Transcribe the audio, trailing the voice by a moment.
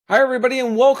Hi everybody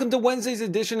and welcome to Wednesday's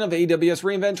edition of AWS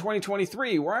reInvent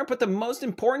 2023, where I put the most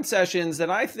important sessions that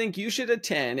I think you should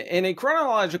attend in a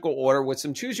chronological order with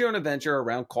some choose your own adventure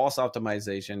around cost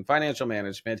optimization, financial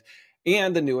management,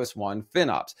 and the newest one,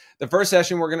 FinOps. The first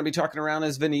session we're going to be talking around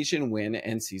is Venetian, Wynn,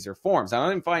 and Caesar Forms. I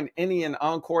didn't find any in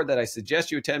Encore that I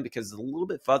suggest you attend because it's a little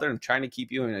bit further. I'm trying to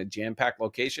keep you in a jam-packed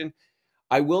location.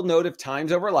 I will note if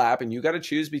times overlap and you got to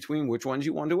choose between which ones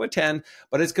you want to attend,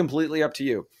 but it's completely up to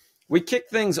you. We kick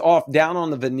things off down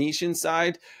on the Venetian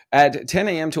side at 10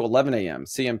 a.m. to 11 a.m.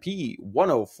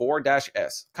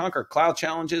 CMP104-S Conquer Cloud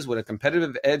Challenges with a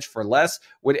competitive edge for less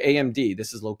with AMD.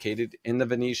 This is located in the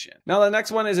Venetian. Now, the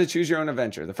next one is a choose your own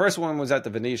adventure. The first one was at the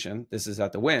Venetian. This is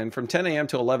at the Wynn from 10 a.m.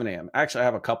 to 11 a.m. Actually, I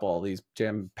have a couple of these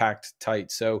jam-packed tight,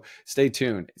 so stay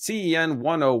tuned.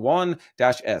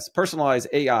 CEN101-S Personalized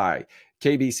AI.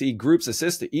 KBC Groups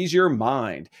Assist to ease your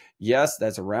mind. Yes,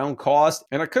 that's around cost,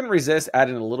 and I couldn't resist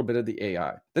adding a little bit of the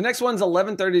AI. The next one's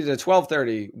 11:30 to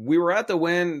 12:30. We were at the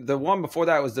Wynn. The one before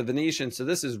that was the Venetian, so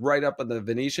this is right up on the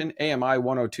Venetian. AMI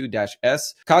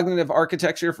 102-S Cognitive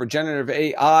Architecture for Generative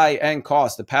AI and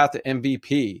Cost, the path to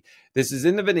MVP. This is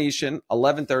in the Venetian,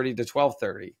 11:30 to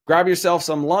 12:30. Grab yourself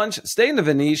some lunch, stay in the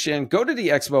Venetian, go to the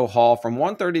Expo Hall from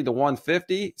 1:30 to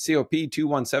 1:50,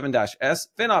 COP224-S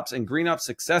FinOps and GreenOps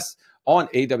Success on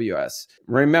AWS.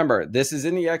 Remember, this is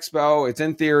in the Expo, it's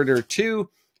in Theater 2,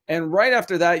 and right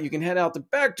after that, you can head out the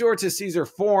back door to Caesar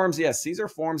Forms. Yes, Caesar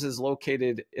Forms is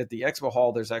located at the Expo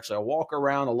Hall. There's actually a walk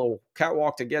around, a little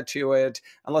catwalk to get to it,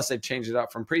 unless they've changed it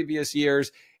up from previous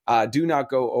years. Do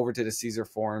not go over to the Caesar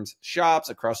Forms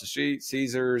shops across the street.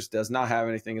 Caesars does not have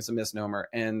anything. It's a misnomer.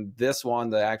 And this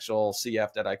one, the actual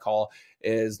CF that I call,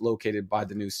 is located by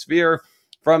the new Sphere.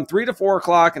 From 3 to 4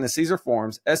 o'clock in the Caesar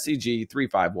Forms, SCG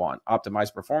 351,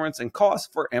 optimize performance and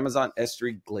cost for Amazon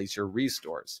S3 Glacier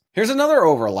restores. Here's another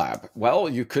overlap. Well,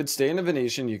 you could stay in the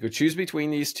Venetian. You could choose between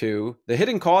these two. The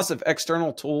hidden costs of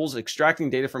external tools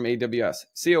extracting data from AWS,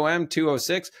 COM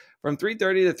 206, from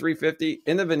 3:30 to 3:50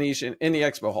 in the Venetian in the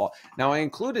Expo Hall. Now, I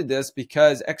included this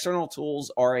because external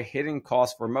tools are a hidden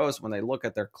cost for most when they look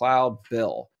at their cloud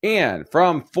bill. And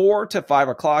from 4 to 5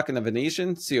 o'clock in the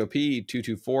Venetian,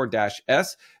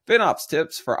 COP224-S FinOps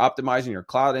tips for optimizing your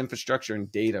cloud infrastructure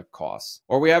and data costs.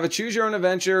 Or we have a choose your own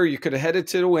adventure. You could head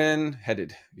to the Wynn.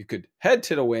 You could head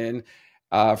to the Wynn.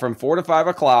 From 4 to 5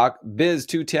 o'clock,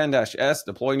 Biz210-S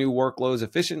Deploy new workloads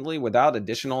efficiently without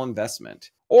additional investment.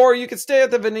 Or you could stay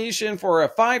at the Venetian for a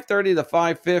 5:30 to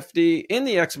 5:50 in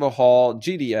the Expo Hall,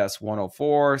 GDS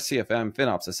 104 CFM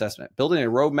FinOps assessment, building a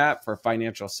roadmap for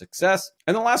financial success.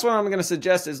 And the last one I'm going to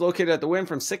suggest is located at the Wynn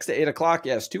from 6 to 8 o'clock.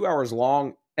 Yes, 2 hours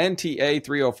long. NTA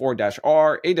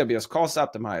 304-R, AWS Cost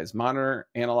Optimize, monitor,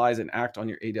 analyze, and act on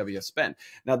your AWS spend.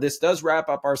 Now, this does wrap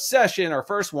up our session, our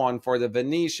first one for the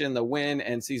Venetian, the Wynn,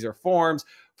 and Caesar Forms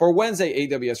for Wednesday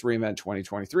AWS reInvent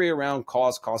 2023 around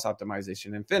cost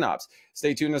optimization, and FinOps.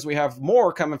 Stay tuned as we have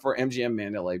more coming for MGM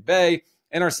Mandalay Bay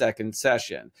in our second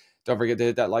session. Don't forget to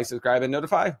hit that like, subscribe, and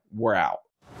notify. We're out.